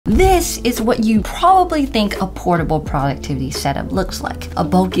This is what you probably think a portable productivity setup looks like. A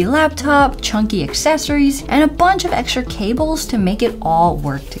bulky laptop, chunky accessories, and a bunch of extra cables to make it all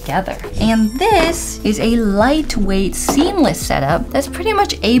work together. And this is a lightweight, seamless setup that's pretty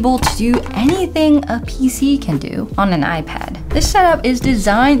much able to do anything a PC can do on an iPad. This setup is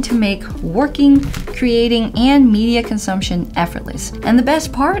designed to make working, creating, and media consumption effortless. And the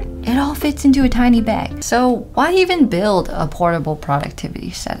best part, it all fits into a tiny bag. So why even build a portable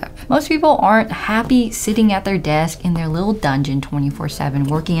productivity setup? Most people aren't happy sitting at their desk in their little dungeon 24/7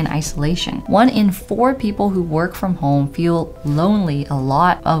 working in isolation. 1 in 4 people who work from home feel lonely a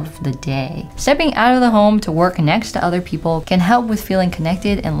lot of the day. Stepping out of the home to work next to other people can help with feeling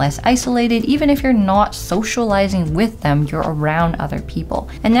connected and less isolated, even if you're not socializing with them, you're around other people.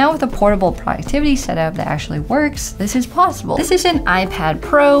 And now with a portable productivity setup that actually works, this is possible. This is an iPad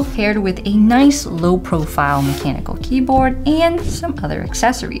Pro paired with a nice low-profile mechanical keyboard and some other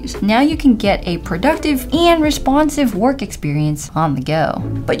accessories. Now you can get a productive and responsive work experience on the go.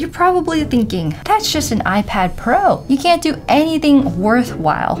 But you're probably thinking, that's just an iPad Pro. You can't do anything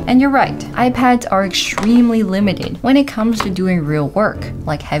worthwhile. And you're right, iPads are extremely limited when it comes to doing real work,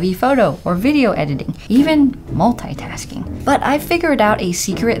 like heavy photo or video editing, even multitasking. But I figured out a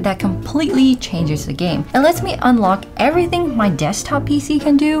secret that completely changes the game and lets me unlock everything my desktop PC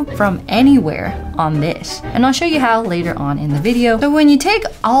can do from anywhere on this. And I'll show you how later on in the video. So when you take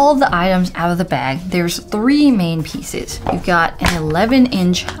all the items out of the bag, there's 3 main pieces. You've got an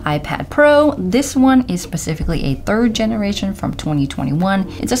 11-inch iPad Pro. This one is specifically a 3rd generation from 2021.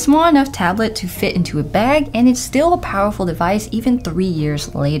 It's a small enough tablet to fit into a bag, and it's still a powerful device even 3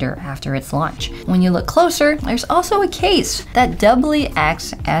 years later after its launch. When you look closer, there's also a case that doubly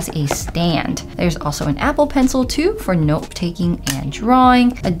acts as a stand. There's also an Apple Pencil too for note-taking and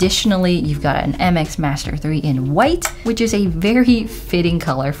drawing. Additionally, you've got an MX Master 3 in white, which is a very fitting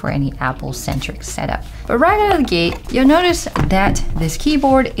color for any Apple-centric setup. But right out of the gate, you'll notice that this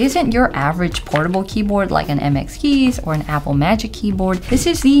keyboard isn't your average portable keyboard like an MX Keys or an Apple Magic Keyboard. This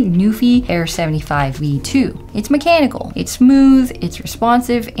is the Newfie Air 75 V2. It's mechanical, it's smooth, it's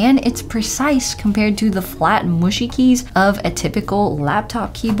responsive, and it's precise compared to the flat, mushy keys of a typical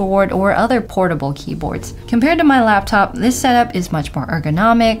laptop keyboard or other portable keyboards. Compared to my laptop, this setup is much more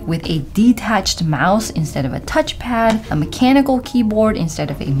ergonomic with a detached mouse instead of a touchpad, a mechanical keyboard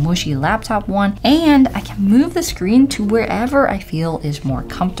instead of a mushy laptop one, and I can move the screen to wherever I feel is more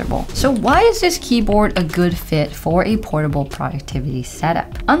comfortable. So why is this keyboard a good fit for a portable productivity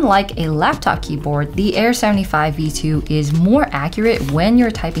setup? Unlike a laptop keyboard, the Air 75 V2 is more accurate when you're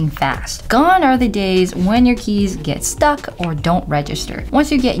typing fast. Gone are the days when your keys get stuck or don't register.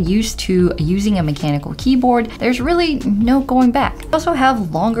 Once you get used to using a mechanical keyboard, there's really no going back. They also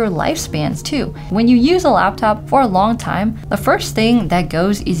have longer lifespans too. When you use a laptop for a long time, the first thing that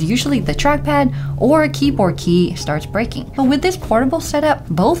goes is usually the trackpad or a keyboard key starts breaking. But with this portable setup,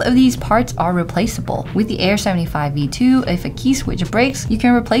 both of these parts are replaceable. With the Air 75 V2, if a key switch breaks, you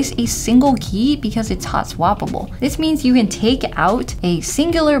can replace a single key because it's hot swappable. This means you can take out a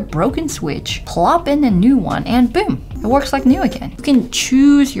singular broken switch, plop in a new one, and boom, it works like new again. You can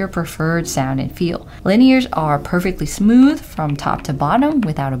choose your preferred sound and feel. Linears are perfectly smooth from top to bottom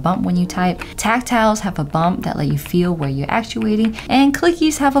without a bump when you type. Tactiles have a bump that let you feel where you're actuating, and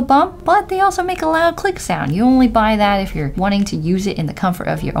clickies have a bump, but they also make a loud click sound. You only buy that if you're wanting to use it in the comfort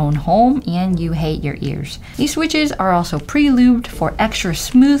of your own home and you hate your ears. These switches are also pre-lubed for extra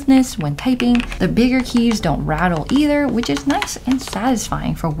smoothness when typing. The bigger keys don't rattle either, which is nice and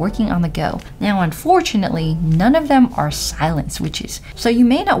satisfying for working on the go. Now, unfortunately, none of them are silent switches, so you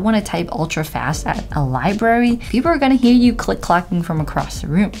may not want to type ultra fast at a library. People are going to hear you click-clacking from across the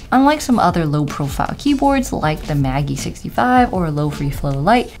room. Unlike some other low-profile keyboards like the Maggie 65 or Low Free Flow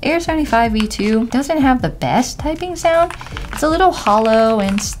Lite, Air 75 V2 doesn't have the best typing sound. It's a little hollow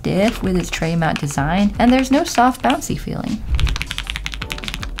and stiff with its tray mount design, and there's no soft bouncy feeling.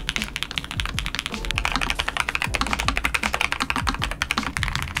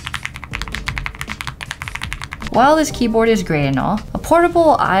 While this keyboard is great and all, a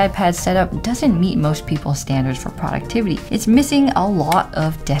portable iPad setup doesn't meet most people's standards for productivity. It's missing a lot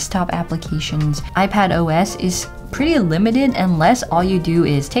of desktop applications. iPad OS is pretty limited unless all you do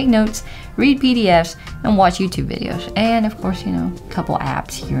is take notes, read PDFs, and watch YouTube videos. And of course, a couple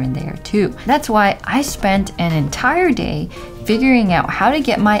apps here and there too. That's why I spent an entire day figuring out how to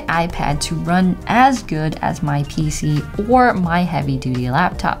get my iPad to run as good as my PC or my heavy-duty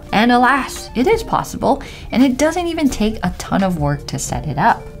laptop. And alas, it is possible, and it doesn't even take a ton of work to set it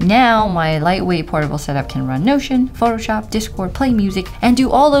up. Now, my lightweight portable setup can run Notion, Photoshop, Discord, play music, and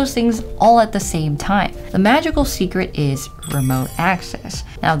do all those things all at the same time. The magical secret is remote access.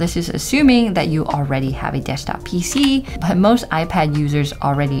 Now, this is assuming that you already have a desktop PC, but most iPad users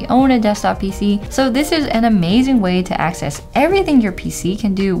already own a desktop PC, so this is an amazing way to access everything your PC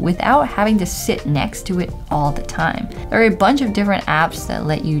can do without having to sit next to it all the time. There are a bunch of different apps that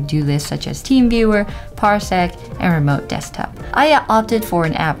let you do this, such as TeamViewer, Parsec, and Remote Desktop. I opted for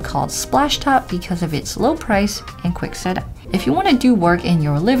an app called Splashtop because of its low price and quick setup. If you want to do work in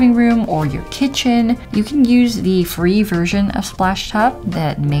your living room or your kitchen, you can use the free version of Splashtop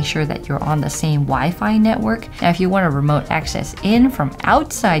that makes sure that you're on the same Wi-Fi network. Now, if you want to remote access in from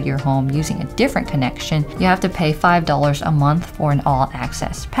outside your home using a different connection, you have to pay $5 a month for an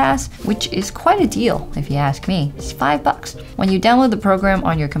all-access pass, which is quite a deal if you ask me. It's $5. When you download the program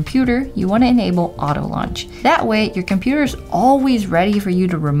on your computer, you want to enable auto launch. That way, your computer is always ready for you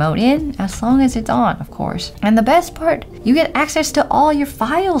to remote in, as long as it's on, of course. And the best part, you get access to all your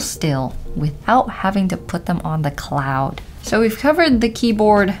files still without having to put them on the cloud. So we've covered the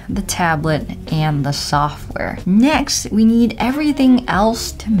keyboard, the tablet, and the software. Next, we need everything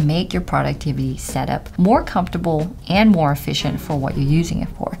else to make your productivity setup more comfortable and more efficient for what you're using it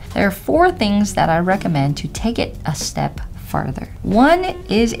for. There are 4 things that I recommend to take it a step further. One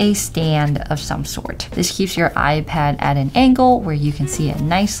is a stand of some sort. This keeps your iPad at an angle where you can see it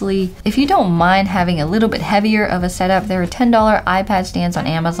nicely. If you don't mind having a little bit heavier of a setup, there are $10 iPad stands on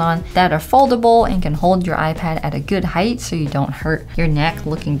Amazon that are foldable and can hold your iPad at a good height so you don't hurt your neck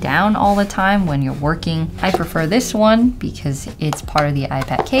looking down all the time when you're working. I prefer this one because it's part of the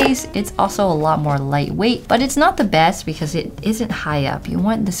iPad case. It's also a lot more lightweight, but it's not the best because it isn't high up. You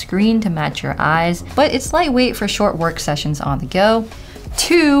want the screen to match your eyes, but it's lightweight for short work sessions on the go.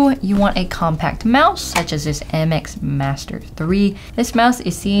 2, you want a compact mouse such as this MX Master 3. This mouse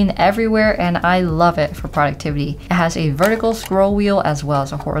is seen everywhere and I love it for productivity. It has a vertical scroll wheel as well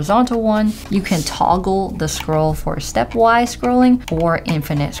as a horizontal one. You can toggle the scroll for stepwise scrolling or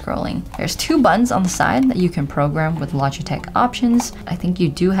infinite scrolling. There's 2 buttons on the side that you can program with Logitech options. I think you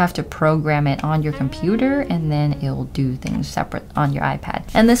do have to program it on your computer and then it'll do things separate on your iPad.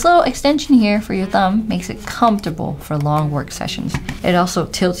 And this little extension here for your thumb makes it comfortable for long work sessions. It also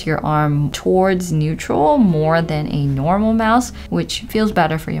tilts your arm towards neutral more than a normal mouse, which feels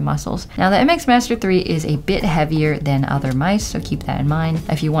better for your muscles. Now the MX Master 3 is a bit heavier than other mice, so keep that in mind.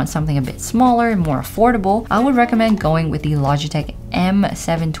 If you want something a bit smaller and more affordable, I would recommend going with the Logitech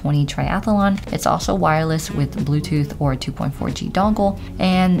M720 Triathlon. It's also wireless with Bluetooth or 2.4G dongle,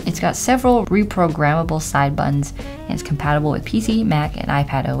 and it's got several reprogrammable side buttons, and it's compatible with PC, Mac, and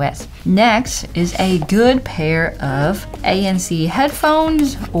iPad OS. Next is a good pair of ANC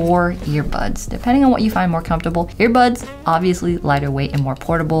headphones or earbuds, depending on what you find more comfortable. Earbuds, obviously lighter weight and more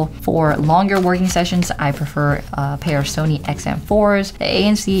portable. For longer working sessions, I prefer a pair of Sony XM4s. The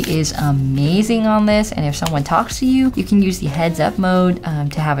ANC is amazing on this, and if someone talks to you, you can use the heads up mode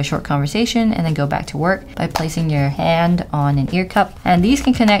to have a short conversation and then go back to work by placing your hand on an ear cup. And these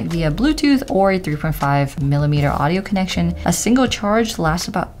can connect via Bluetooth or a 3.5mm audio connection. A single charge lasts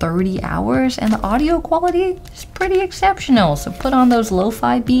about 30 hours and the audio quality is pretty exceptional. So put on those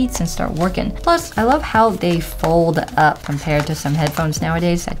lo-fi beats and start working. Plus, I love how they fold up compared to some headphones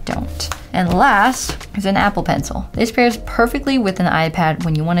nowadays that don't. And last is an Apple Pencil. This pairs perfectly with an iPad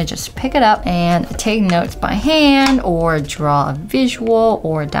when you want to just pick it up and take notes by hand or draw a visual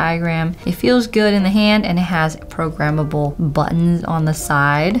or a diagram. It feels good in the hand and it has programmable buttons on the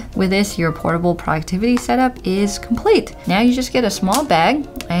side. With this, your portable productivity setup is complete. Now you just get a small bag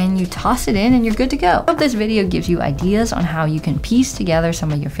and you toss it in and you're good to go. I hope this video gives you ideas on how you can piece together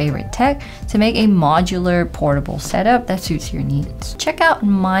some of your favorite tech to make a modular portable setup that suits your needs. Check out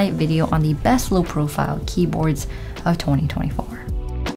my video on the best low profile keyboards of 2024.